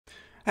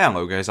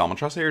Hello guys,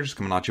 Almatras here, just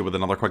coming at you with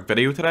another quick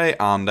video today,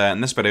 and in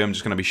this video I'm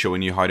just going to be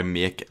showing you how to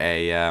make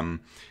a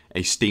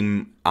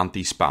Steam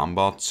anti-spam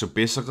bot. So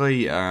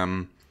basically,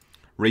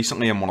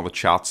 recently in one of the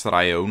chats that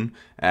I own,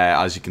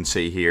 as you can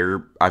see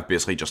here, I've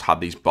basically just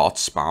had these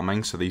bots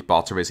spamming. So these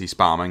bots are basically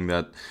spamming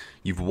that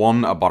you've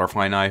won a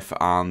butterfly knife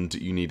and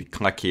you need to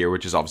click here,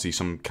 which is obviously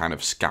some kind of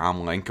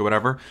scam link or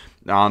whatever.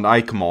 And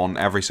I come on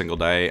every single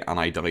day and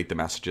I delete the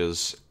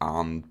messages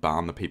and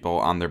ban the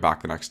people, and they're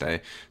back the next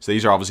day. So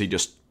these are obviously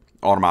just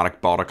automatic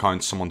bot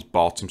accounts. Someone's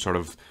bought some sort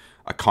of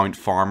account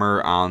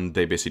farmer and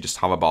they basically just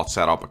have a bot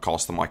set up. It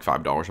costs them like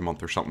 $5 a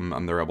month or something,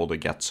 and they're able to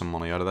get some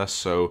money out of this.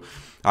 So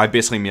I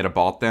basically made a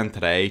bot then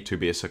today to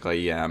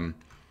basically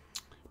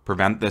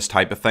prevent this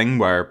type of thing,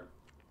 where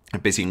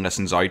it basically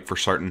listens out for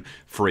certain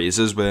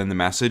phrases within the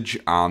message,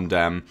 and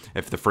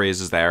if the phrase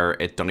is there,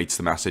 it deletes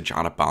the message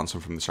and it bans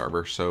them from the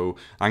server. So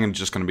I'm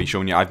just going to be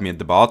showing you, I've made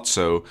the bot,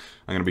 so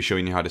I'm going to be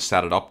showing you how to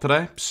set it up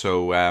today.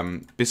 So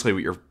basically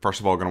what you're first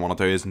of all going to want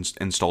to do is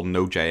install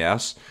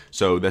Node.js.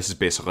 So this is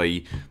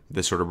basically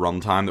the sort of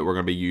runtime that we're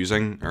going to be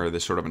using, or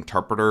this sort of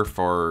interpreter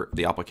for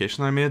the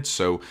application I made.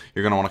 So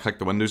you're going to want to click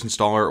the Windows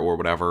installer or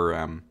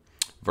whatever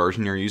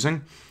version you're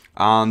using.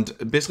 And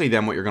basically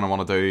then what you're going to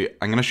want to do,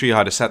 I'm going to show you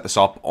how to set this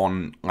up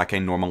on like a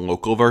normal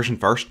local version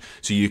first,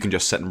 so you can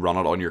just sit and run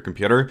it on your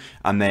computer.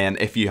 And then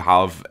if you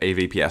have a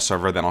VPS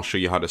server, then I'll show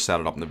you how to set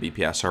it up in the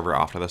VPS server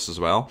after this as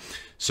well.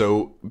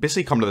 So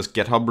basically come to this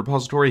GitHub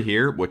repository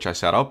here, which I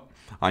set up,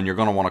 and you're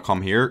going to want to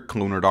come here,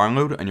 clone or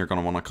download, and you're going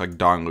to want to click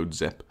download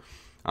zip.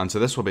 And so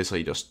this will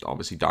basically just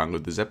obviously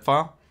download the zip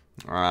file.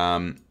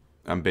 And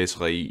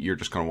basically you're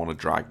just going to want to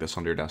drag this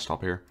onto your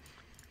desktop here.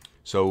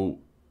 So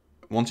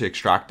once you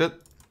extract it,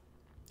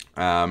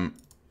 you're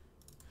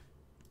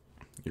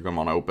going to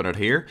want to open it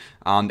here,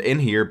 and in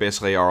here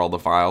basically are all the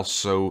files.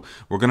 So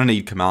we're going to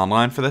need command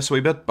line for this a wee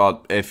bit,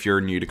 but if you're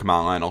new to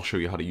command line, I'll show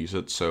you how to use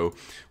it. So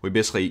we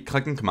basically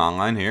click in command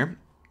line here,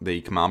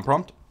 the command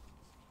prompt,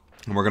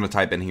 and we're going to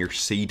type in here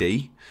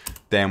cd.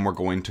 Then we're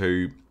going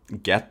to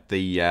get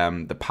the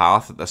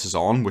path that this is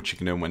on, which you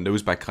can do in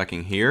Windows by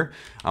clicking here,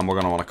 and we're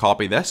going to want to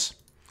copy this.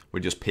 We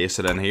just paste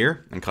it in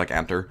here and click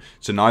enter.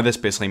 So now this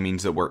basically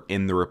means that we're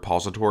in the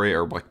repository,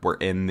 or like we're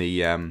in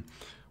the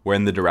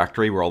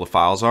directory where all the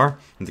files are.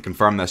 And to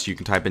confirm this, you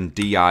can type in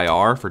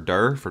dir for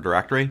dir for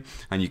directory,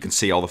 and you can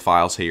see all the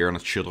files here, and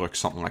it should look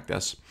something like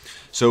this.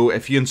 So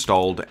if you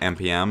installed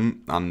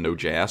npm and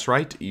node.js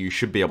right, you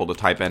should be able to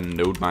type in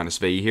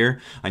node-v here,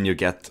 and you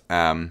get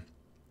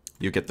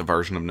the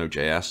version of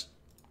node.js.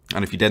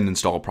 And if you didn't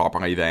install it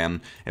properly,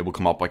 then it will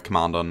come up like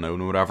command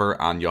unknown or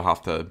whatever, and you'll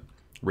have to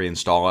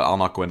reinstall it. I'll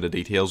not go into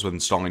details with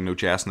installing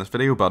Node.js in this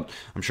video, but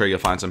I'm sure you'll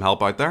find some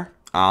help out there.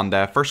 And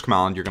first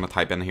command you're going to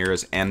type in here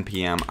is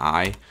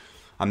npm-i,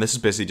 and this is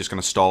basically just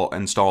going to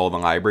install the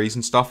libraries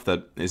and stuff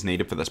that is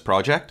needed for this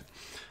project.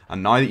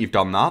 And now that you've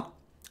done that,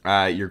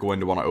 you're going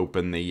to want to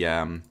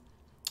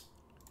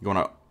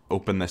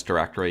open this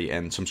directory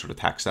in some sort of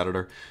text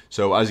editor.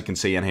 So as you can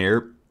see in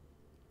here,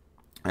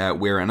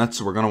 we're in it,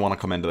 so we're going to want to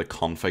come into the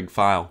config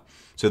file.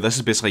 So this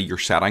is basically your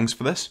settings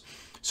for this.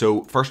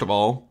 So first of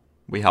all,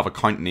 we have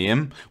account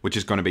name, which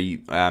is going to be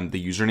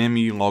the username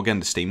you log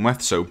into Steam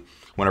with. So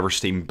whenever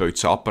Steam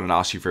boots up and it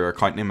asks you for your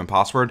account name and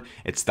password,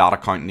 it's that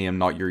account name,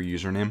 not your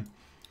username.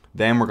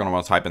 Then we're going to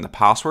want to type in the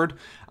password.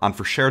 And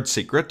for shared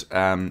secret,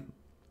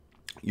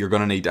 you're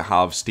going to need to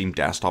have Steam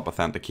Desktop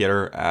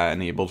Authenticator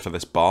enabled for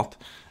this bot.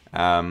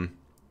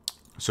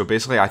 So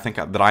basically, I think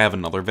that I have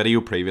another video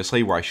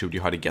previously where I showed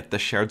you how to get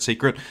this shared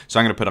secret.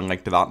 So I'm going to put a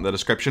link to that in the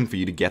description for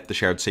you to get the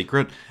shared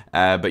secret.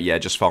 But yeah,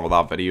 just follow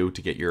that video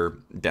to get your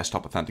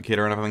desktop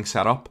authenticator and everything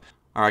set up.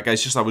 Alright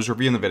guys, just I was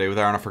reviewing the video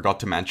there and I forgot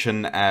to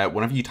mention,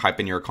 whenever you type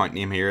in your account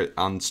name here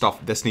and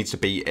stuff, this needs to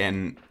be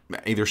in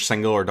either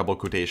single or double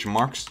quotation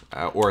marks,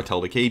 or a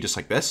tilde key, just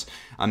like this.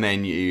 And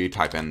then you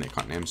type in the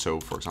account name. So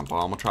for example,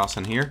 Almatras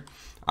in here.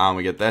 And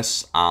we get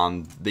this,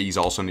 and these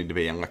also need to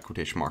be in like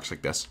quotation marks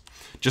like this.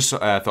 Just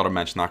thought I'd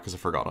mention that because I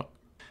forgot it.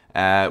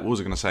 What was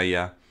I going to say?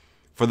 Yeah,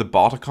 for the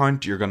bot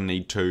account, you're going to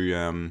need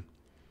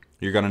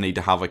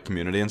to have like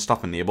community and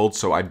stuff enabled.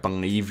 So I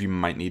believe you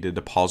might need to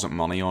deposit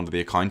money onto the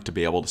account to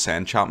be able to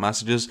send chat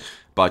messages.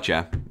 But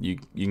yeah, you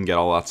can get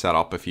all that set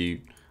up if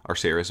you are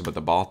serious about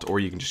the bot, or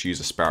you can just use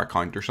a spare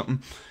account or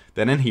something.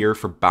 Then in here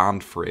for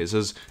banned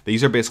phrases,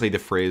 these are basically the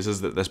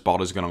phrases that this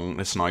bot is going to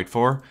listen out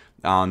for,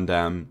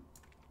 and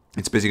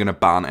it's basically going to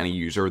ban any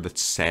user that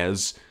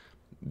says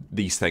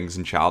these things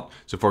in chat.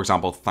 So for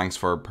example, thanks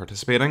for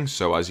participating.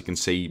 So as you can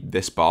see,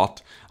 this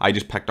bot, I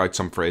just picked out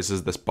some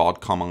phrases this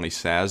bot commonly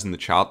says in the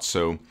chat.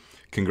 So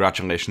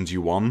congratulations,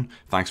 you won.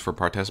 Thanks for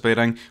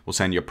participating. We'll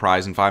send you a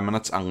prize in 5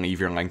 minutes and leave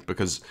your link,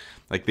 because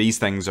like these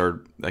things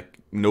are like,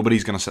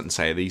 nobody's going to sit and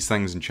say these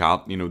things in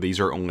chat. You know,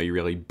 these are only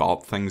really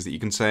bot things that you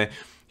can say.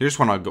 You just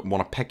want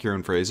to pick your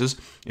own phrases.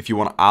 If you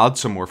want to add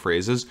some more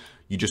phrases,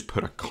 you just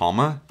put a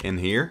comma in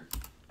here.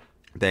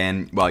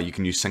 Then, well, you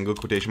can use single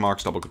quotation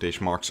marks, double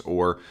quotation marks,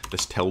 or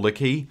this tilde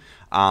key,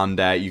 and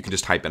you can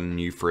just type in a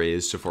new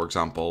phrase. So for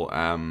example,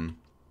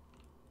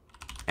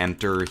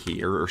 enter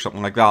here or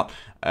something like that.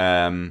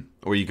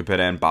 or you could put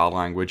in bad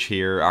language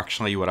here.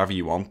 Actually, whatever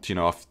you want. You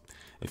know,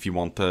 if you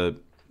want to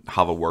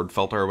have a word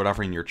filter or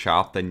whatever in your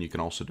chat, then you can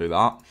also do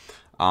that.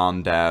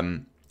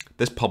 And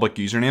this public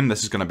username,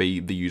 this is going to be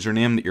the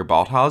username that your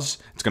bot has.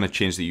 It's going to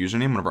change the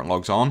username whenever it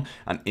logs on,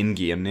 and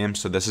in-game name.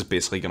 So this is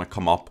basically going to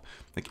come up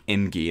like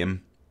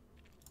in-game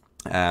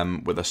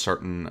with a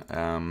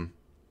certain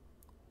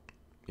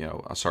you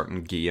know, a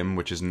certain game,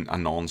 which is a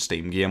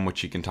non-Steam game,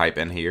 which you can type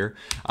in here,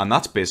 and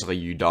that's basically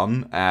you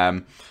done.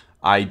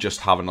 I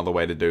just have another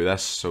way to do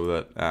this so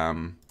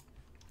that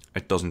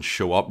it doesn't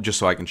show up, just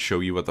so I can show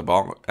you what the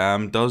bot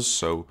does.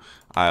 So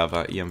I have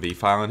an env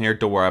file in here.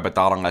 Don't worry about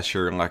that unless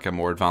you're like a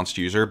more advanced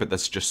user, but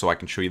that's just so I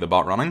can show you the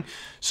bot running.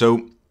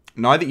 So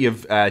now that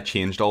you've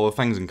changed all the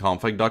things in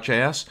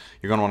config.js,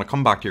 you're going to want to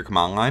come back to your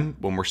command line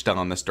when we're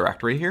still in this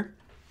directory here,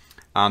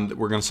 and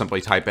we're going to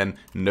simply type in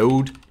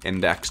node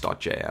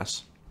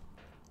index.js.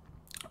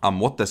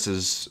 What this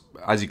is,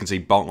 as you can see,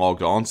 bot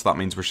logged on, so that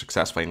means we're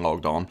successfully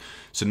logged on.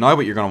 So now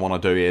what you're going to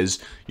want to do is,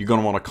 you're going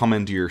to want to come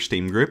into your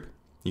Steam group,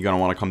 you're going to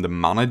want to come to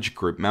manage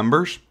group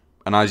members,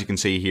 and as you can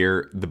see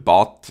here, the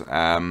bot,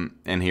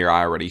 in here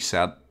I already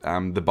set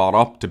the bot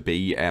up to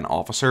be an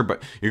officer,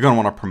 but you're going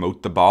to want to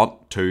promote the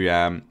bot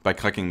to, by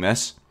clicking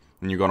this,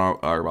 and you're going to,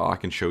 well, I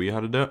can show you how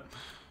to do it.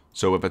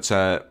 So if it's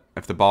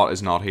if the bot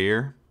is not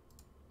here,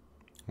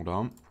 hold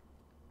on.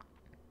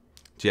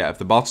 So yeah, if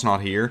the bot's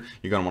not here,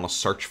 you're going to want to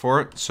search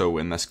for it. So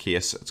in this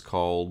case, it's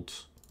called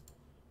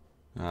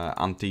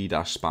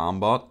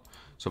anti-spambot.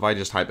 So if I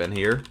just type in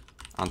here,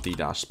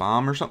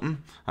 anti-spam or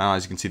something, and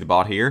as you can see the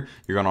bot here,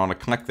 you're going to want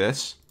to click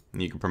this,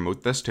 and you can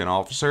promote this to an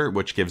officer,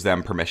 which gives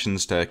them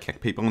permissions to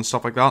kick people and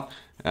stuff like that.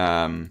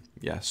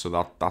 Yeah,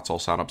 so that's all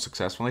set up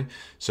successfully.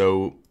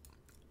 So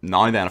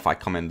now then, if I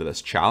come into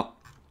this chat,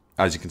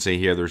 as you can see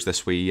here, there's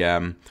this wee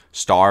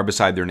star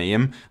beside their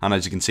name, and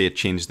as you can see, it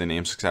changed the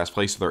name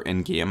successfully, so they're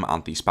in-game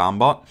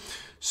anti-spambot.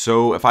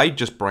 So if I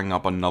just bring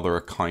up another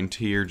account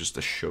here, just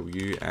to show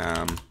you,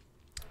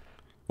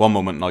 one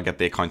moment and I'll get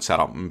the account set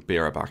up and be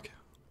right back.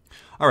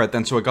 Alright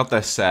then, so I got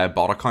this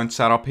bot account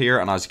set up here,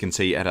 and as you can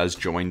see, it has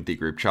joined the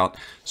group chat.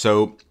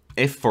 So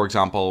if, for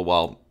example,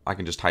 well, I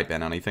can just type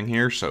in anything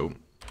here, so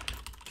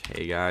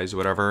hey guys,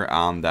 whatever,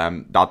 and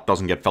that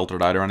doesn't get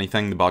filtered out or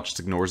anything, the bot just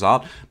ignores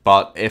that.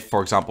 But if,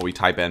 for example, we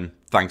type in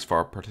thanks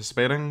for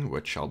participating,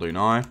 which I'll do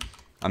now,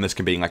 and this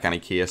can be in like any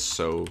case,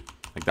 so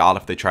like that,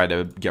 if they try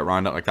to get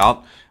around it like that,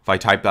 if I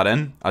type that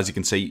in, as you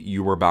can see,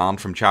 you were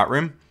banned from chat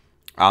room,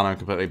 and I'm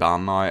completely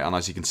banned now, and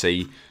as you can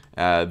see,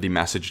 the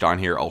message down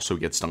here also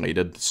gets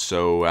deleted.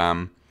 So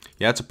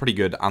yeah, it's a pretty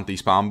good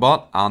anti-spam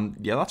bot, and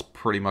yeah, that's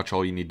pretty much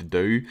all you need to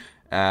do.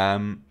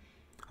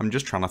 I'm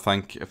just trying to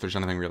think if there's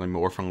anything really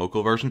more from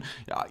local version.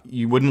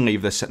 You wouldn't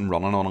leave this sitting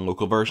running on a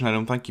local version, I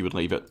don't think. You would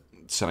leave it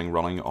sitting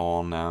running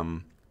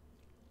on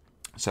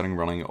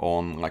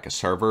like a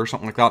server or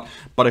something like that.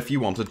 But if you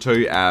wanted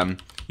to,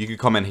 you could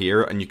come in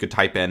here and you could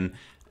type in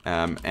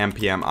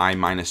npm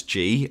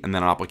i-g and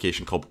then an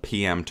application called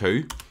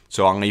pm2.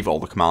 So I'll leave all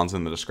the commands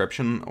in the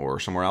description or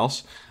somewhere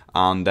else,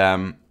 and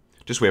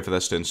just wait for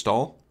this to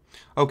install.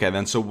 Okay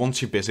then, so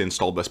once you've basically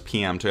installed this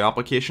pm2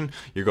 application,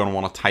 you're going to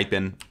want to type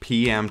in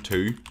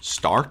pm2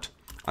 start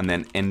and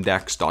then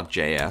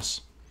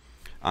index.js.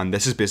 And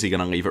this is basically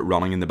going to leave it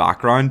running in the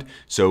background.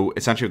 So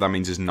essentially what that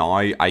means is now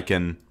I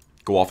can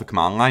go off the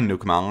command line, no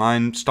command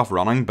line stuff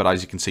running, but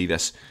as you can see,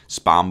 this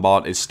spam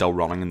bot is still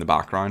running in the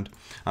background.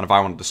 And if I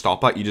wanted to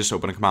stop it, you just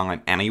open a command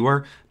line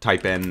anywhere,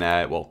 type in,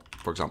 well,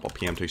 for example,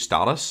 pm2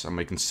 status, and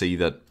we can see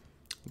that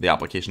the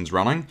application's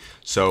running.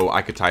 So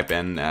I could type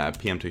in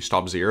pm2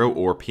 stop 0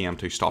 or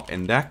pm2 stop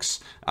index,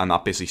 and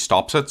that basically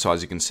stops it. So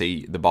as you can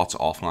see, the bot's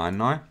offline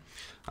now.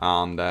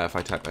 And if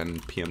I type in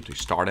pm2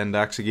 start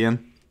index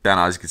again, then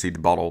as you can see, the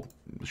bot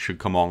should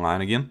come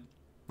online again,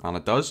 and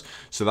it does.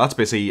 So that's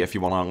basically if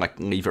you want to like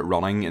leave it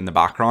running in the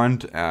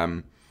background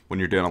when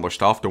you're doing other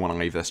stuff. Don't want to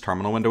leave this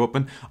terminal window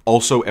open.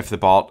 Also, if the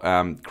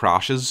bot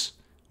crashes,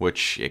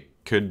 which it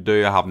could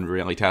do, I haven't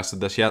really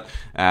tested this yet,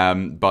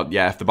 but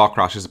yeah, if the bot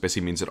crashes, it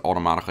basically means it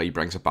automatically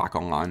brings it back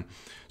online.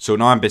 So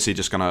now I'm basically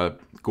just gonna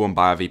go and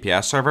buy a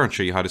VPS server and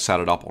show you how to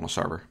set it up on a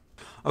server.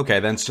 Okay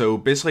then, so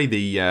basically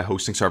the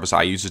hosting service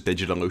I use is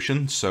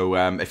DigitalOcean. So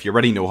if you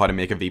already know how to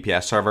make a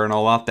VPS server and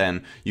all that,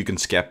 then you can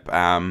skip.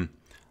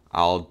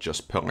 I'll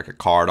just put like a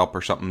card up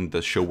or something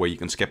to show where you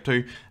can skip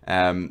to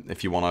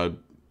if you want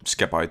to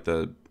skip out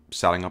the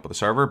setting up of the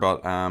server,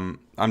 but I'm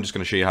just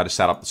going to show you how to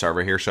set up the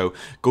server here. So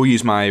go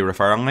use my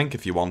referral link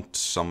if you want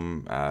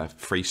some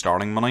free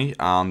starting money,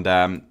 and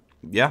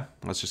yeah,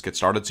 let's just get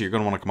started. So you're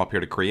going to want to come up here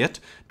to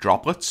create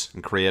droplets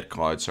and create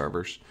cloud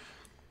servers,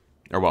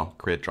 or well,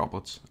 create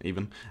droplets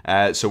even.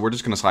 So we're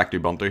just going to select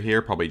Ubuntu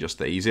here, probably just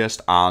the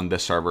easiest, and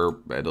this server,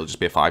 it'll just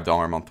be a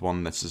 $5 a month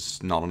one. This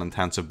is not an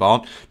intensive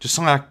bot. Just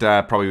select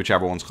probably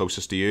whichever one's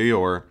closest to you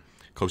or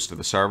close to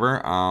the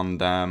server,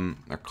 and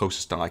or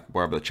closest to like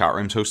wherever the chat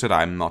room's hosted.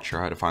 I'm not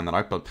sure how to find that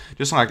out, but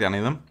just select any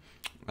of them.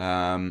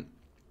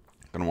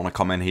 Gonna want to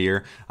come in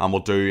here and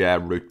we'll do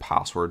root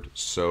password.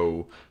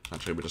 So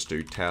actually we'll just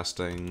do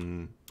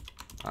testing,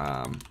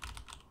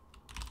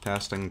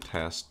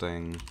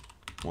 testing,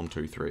 1,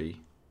 2,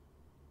 3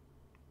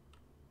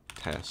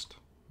 test.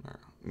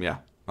 Yeah,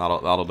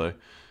 that'll do.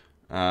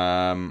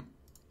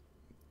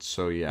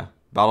 So yeah,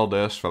 that'll do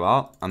us for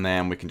that, and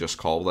then we can just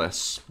call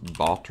this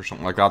bot or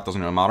something like that,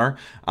 doesn't really matter,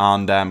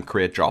 and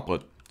create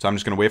droplet. So I'm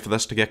just going to wait for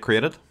this to get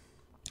created.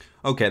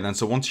 Okay then,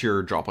 so once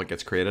your droplet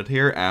gets created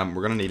here,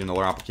 we're going to need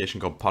another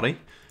application called putty.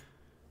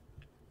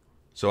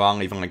 So I'll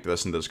leave a link to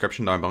this in the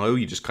description down below.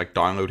 You just click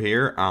download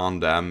here,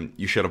 and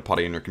you should have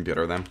putty on your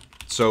computer then.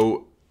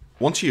 So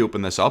once you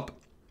open this up,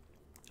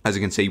 as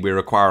you can see, we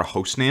require a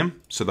host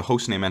name. So the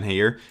host name in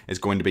here is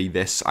going to be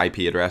this IP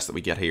address that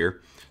we get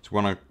here. So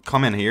we're going to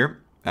come in here,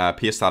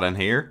 paste that in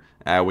here.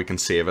 We can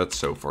save it.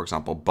 So for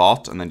example,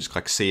 bot, and then just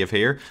click save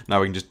here.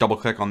 Now we can just double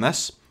click on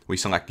this. We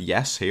select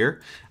yes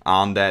here,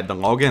 and the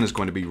login is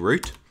going to be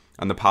root,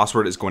 and the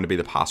password is going to be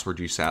the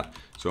password you set.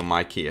 So in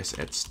my case,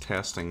 it's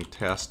testing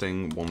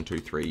 1 2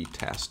 3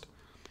 test.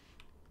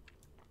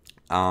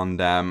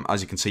 And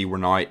as you can see, we're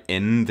now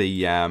in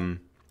the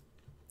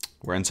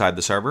we're inside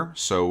the server.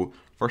 So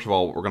first of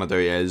all, what we're going to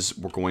do is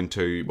we're going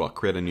to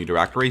create a new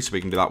directory. So we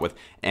can do that with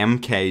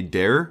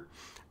mkdir,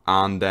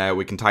 and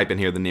we can type in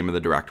here the name of the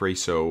directory.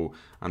 So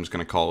I'm just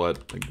going to call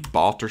it like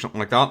bot or something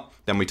like that.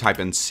 Then we type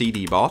in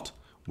cd-bot,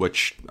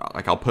 which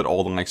I'll put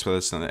all the links for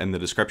this in the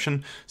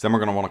description. So then we're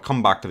going to want to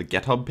come back to the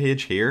GitHub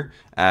page here,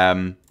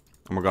 and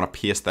we're going to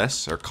paste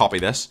this or copy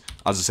this.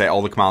 As I say,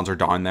 all the commands are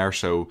down there,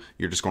 so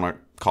you're just going to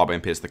copy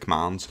and paste the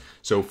commands.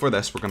 So for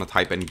this, we're going to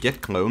type in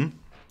git clone,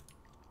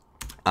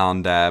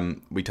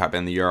 and we type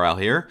in the URL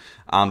here,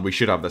 and we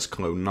should have this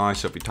clone now.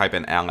 So if we type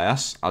in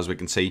ls, as we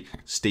can see,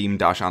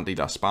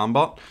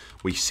 steam-anti-spambot,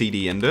 we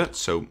cd into it,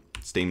 so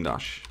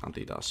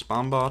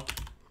steam-anti-spambot.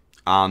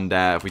 And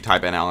if we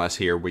type in ls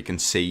here, we can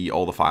see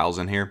all the files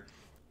in here.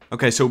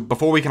 Okay, so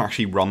before we can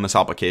actually run this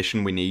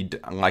application, we need,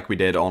 like we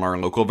did on our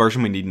local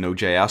version, we need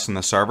Node.js in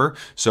the server.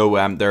 So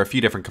there are a few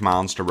different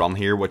commands to run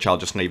here, which I'll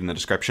just leave in the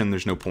description.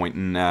 There's no point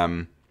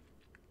in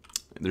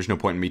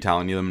me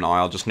telling you them now.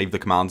 I'll just leave the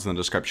commands in the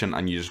description,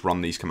 and you just run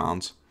these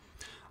commands.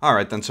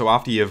 Alright then, so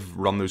after you've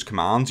run those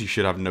commands, you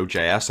should have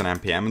Node.js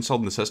and npm installed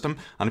in the system.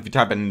 And if you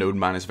type in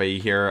node-v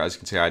here, as you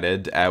can see I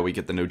did, we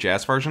get the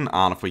Node.js version.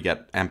 And if we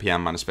get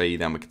npm-v,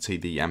 then we can see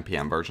the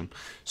npm version.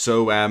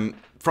 So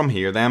from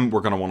here then,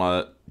 we're going to want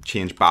to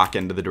change back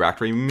into the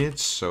directory we made.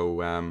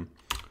 So I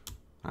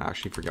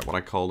actually forget what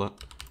I called it.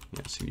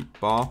 Yeah,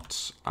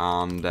 cd-bot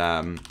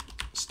and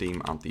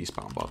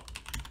steam-anti-spambot.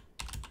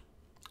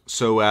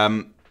 So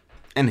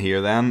in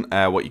here then,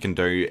 what you can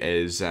do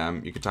is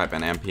you can type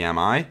in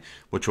npmi,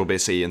 which will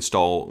basically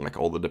install like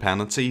all the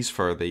dependencies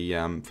for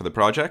the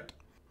project.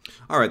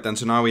 Alright then,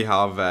 so now we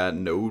have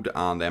Node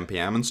and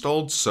npm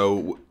installed.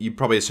 So you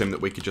probably assume that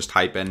we could just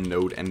type in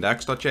node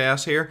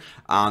index.js here,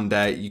 and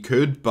you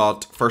could,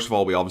 but first of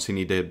all, we obviously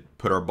need to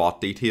put our bot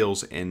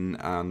details in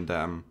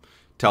and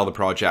tell the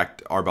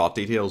project our bot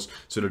details.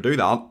 So to do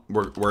that,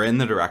 we're in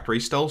the directory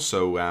still,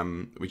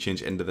 so we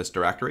change into this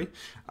directory,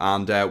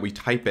 and we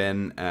type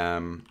in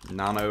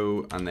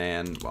nano and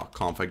then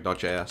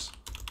config.js,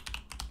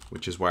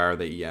 which is where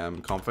the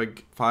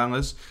config file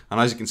is. And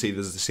as you can see,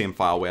 this is the same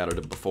file we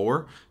edited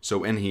before.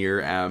 So in here,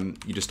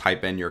 you just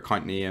type in your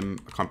account name,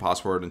 account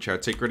password, and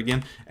shared secret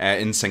again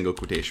in single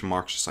quotation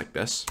marks, just like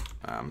this.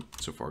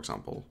 So for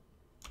example,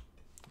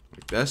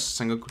 like this,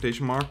 single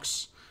quotation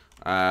marks.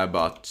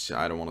 But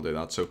I don't want to do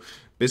that. So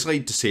basically,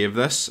 to save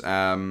this,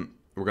 we're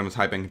going to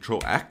type in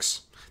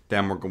Ctrl+X,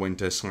 then we're going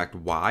to select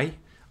Y,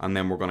 and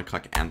then we're going to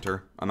click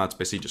Enter, and that's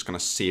basically just going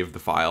to save the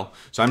file.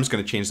 So I'm just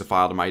going to change the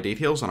file to my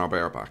details, and I'll be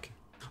right back.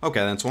 Okay,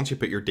 then so once you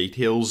put your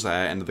details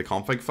into the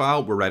config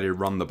file, we're ready to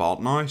run the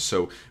bot now.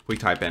 So we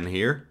type in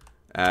here.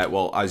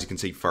 Well, as you can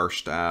see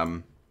first,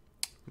 the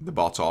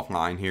bot's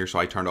offline here, so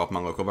I turned off my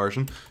local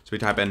version. So we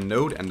type in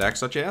node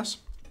index.js.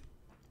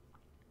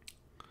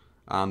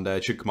 And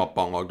it should come up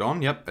bot logged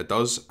on. Yep, it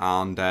does.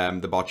 And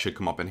the bot should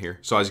come up in here.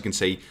 So as you can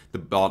see, the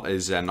bot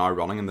is now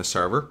running in the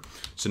server.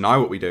 So now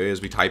what we do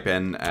is we type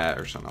in,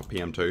 or sorry, not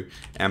PM2,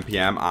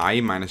 npm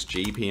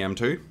i-g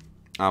PM2,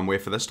 and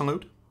wait for this to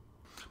load.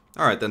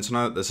 Alright then, so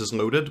now that this is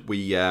loaded,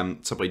 we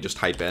simply just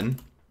type in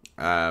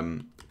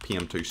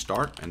PM2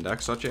 start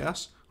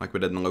index.js, like we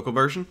did in the local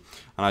version.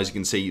 And as you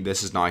can see,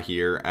 this is now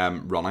here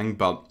running,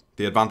 but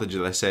the advantage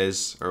of this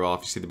is, or well,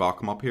 if you see the bot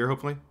come up here,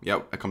 hopefully,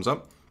 yep, it comes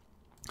up.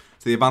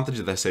 So the advantage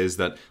of this is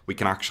that we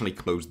can actually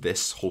close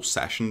this whole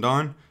session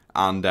down,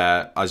 and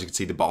as you can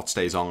see, the bot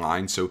stays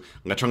online. So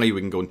literally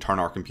we can go and turn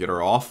our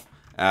computer off,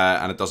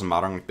 and it doesn't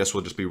matter, like this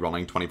will just be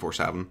running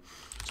 24/7.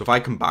 So if I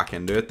come back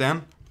into it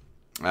then,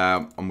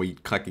 and we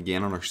click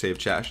again on our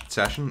saved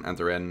session,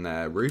 enter in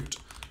root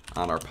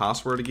and our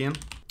password again.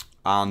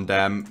 And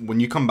when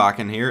you come back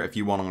in here, if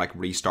you want to like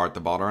restart the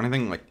bot or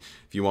anything, like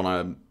if you want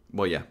to,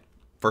 well yeah,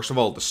 first of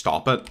all, to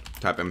stop it,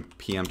 type in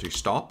PM2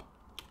 stop.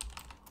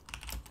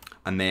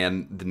 And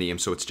then the name,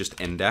 so it's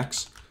just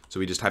index. So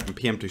we just type in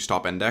PM2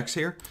 stop index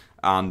here,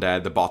 and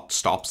the bot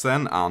stops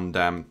then. And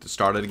to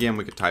start it again,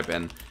 we could type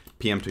in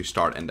PM2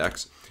 start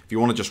index. If If you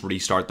want to just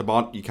restart the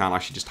bot, you can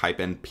actually just type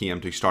in pm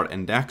to start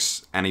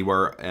index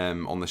anywhere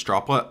on this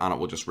droplet, and it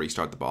will just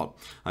restart the bot.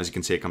 As you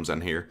can see, it comes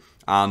in here.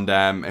 And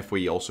if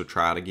we also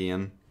try it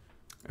again,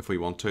 if we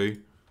want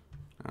to,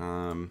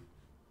 and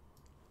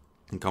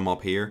come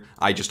up here,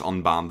 I just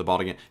unbanned the bot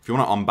again. If you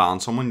want to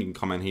unban someone, you can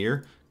come in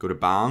here, go to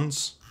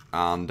bans,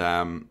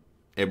 and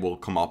it will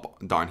come up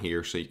down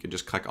here, so you can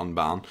just click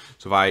unban.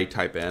 So if I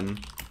type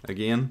in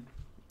again,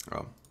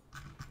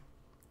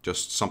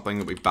 just something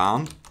that we've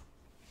banned,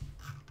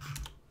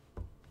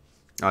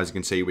 as you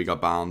can see, we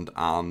got banned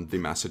and the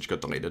message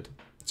got deleted.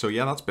 So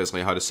yeah, that's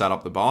basically how to set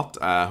up the bot.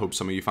 I hope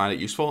some of you find it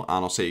useful,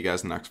 and I'll see you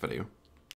guys in the next video.